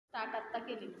Start आता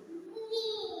केले.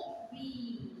 Be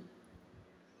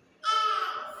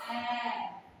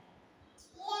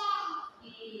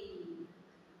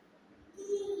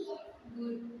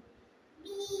good.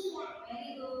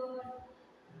 Very good. Very good.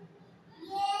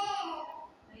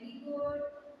 Very good.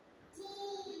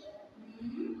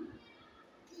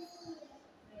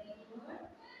 Very good.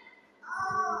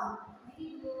 Good.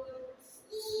 Very good.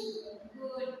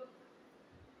 Good.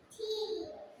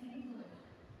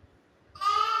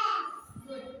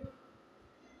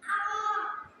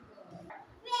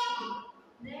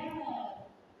 Red.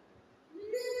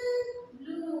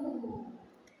 Blue.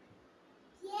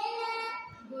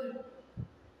 Good.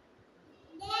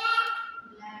 Black.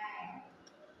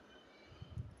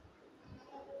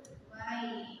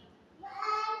 White.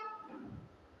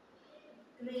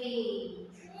 Gray.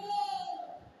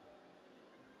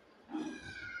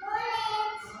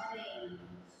 Orange.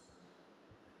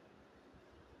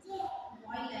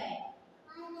 Violet.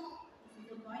 This is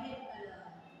the violet color.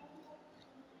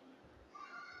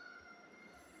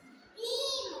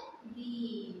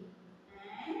 Green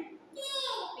and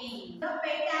pink. The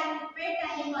pet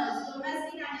animals,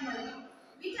 domestic animals.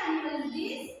 Which animal is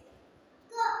this?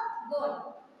 Goat.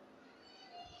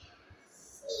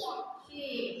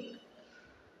 Sheep.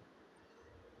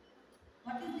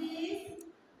 What is this?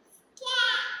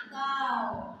 Cow.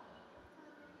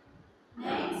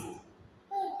 Next,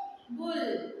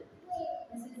 bull.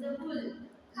 This is the bull. This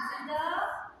is the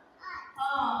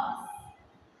horse.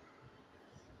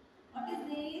 What is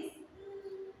this?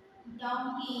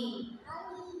 Donkey.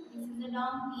 This is the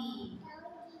donkey.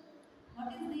 What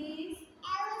is this?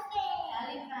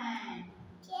 Elephant.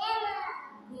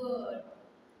 Good.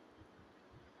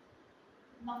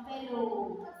 Buffalo.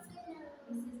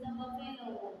 This is the buffalo.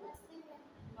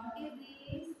 What is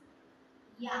this?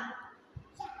 Yak.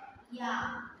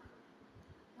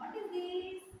 What is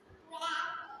this?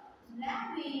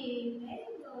 Rabbit. Very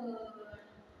good.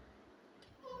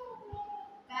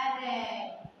 Parrot.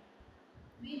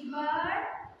 Which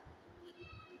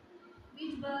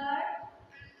bird?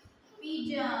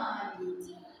 Pigeon.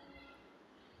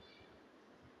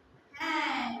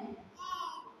 Hen.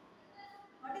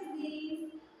 What is this?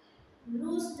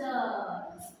 Rooster.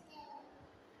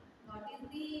 What is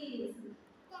this?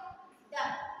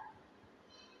 Duck.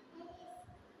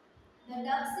 The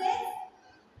duck says.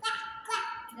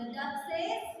 The duck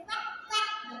says.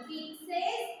 The pig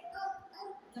says.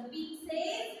 The pig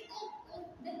says.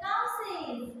 The cow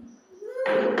says.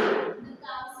 The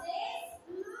cow says.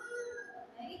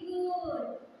 Very good.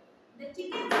 The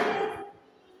chicken says.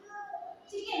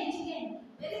 Chicken.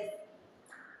 Where is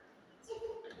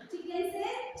chicken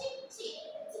says? Chick.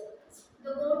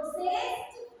 The goat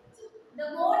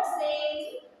says.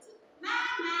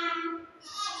 Man.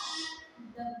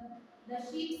 The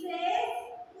sheep says.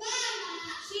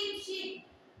 Sheep.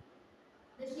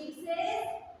 The sheep says.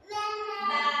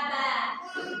 Ba.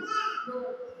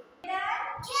 Good.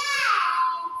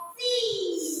 C.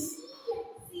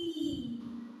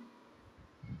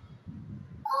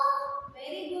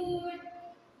 Very good.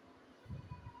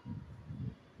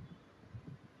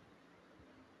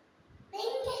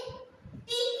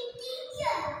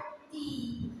 T.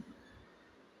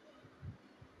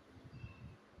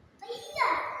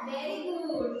 Very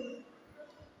good.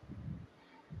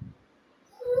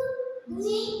 G.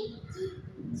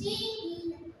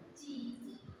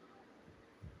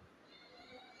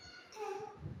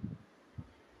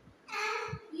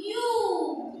 U.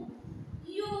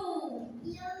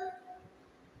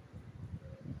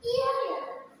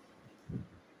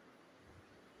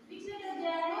 Which letter,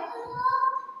 Jack?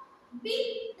 B.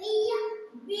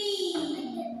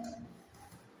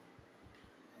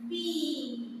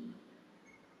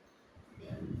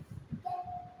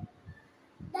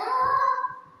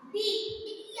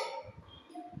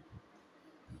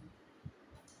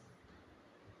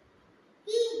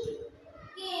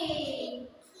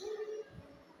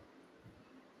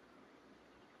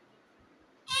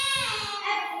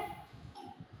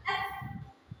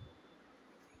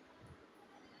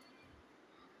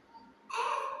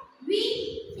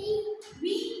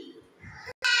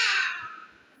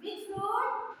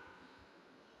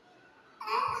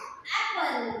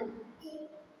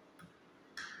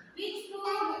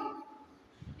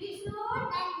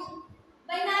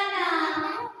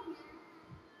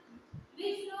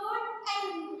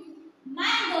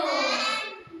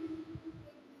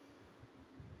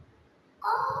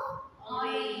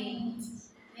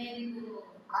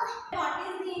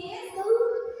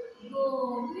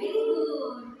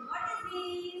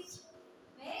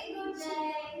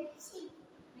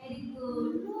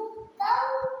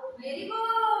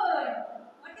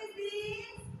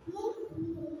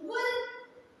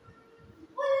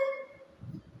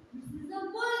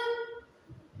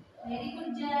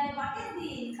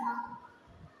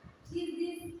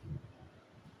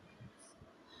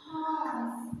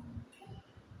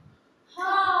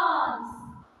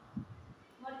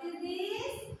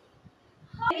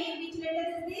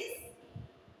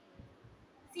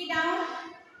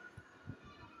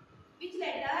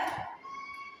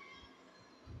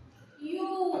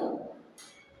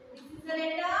 the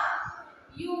letter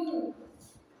U.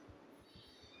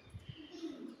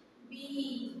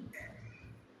 B.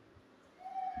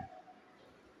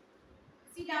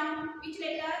 Sit down. Which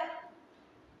letter?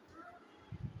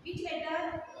 Which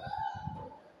letter?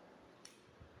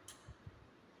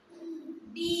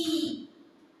 D.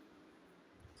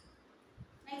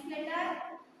 Next letter.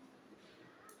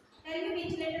 Tell me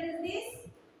which letter is this?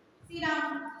 Sit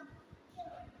down.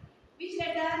 Which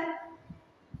letter?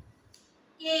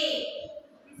 K.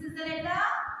 This is the letter.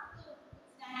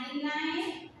 Standing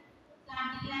line.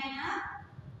 Slanting line up.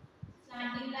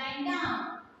 Slanting line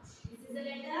down. This is the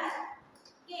letter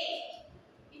K.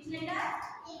 Which letter?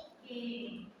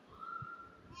 K.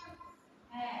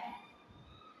 F.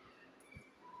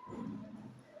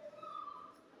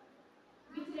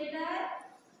 Which letter?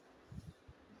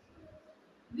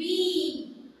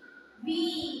 V.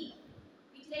 V.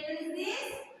 Which letter is this?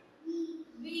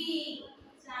 V.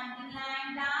 Slanting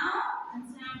line down and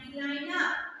slanting line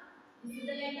up. This is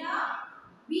the letter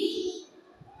V.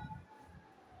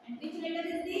 And which letter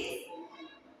is this?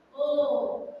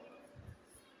 O.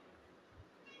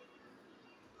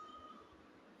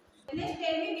 Next,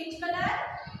 tell me which color?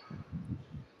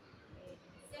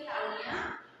 Say loudly, huh?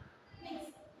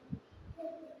 Next.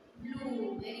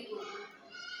 Blue. Very good.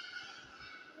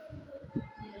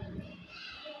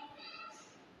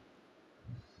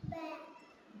 Black.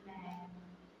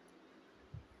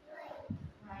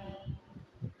 White.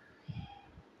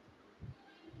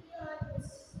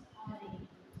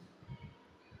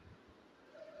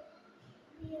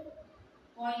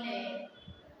 Orange. Violet.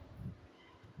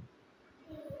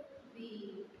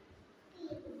 Green.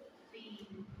 Pink.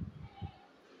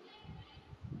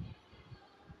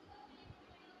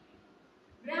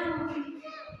 Brown.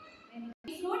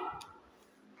 Fruit.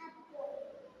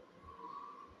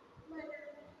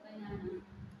 Banana.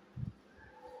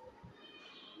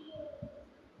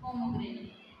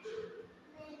 Pomegranate.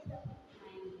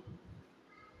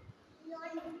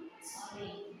 Orange.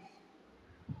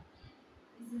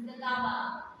 This is the guava.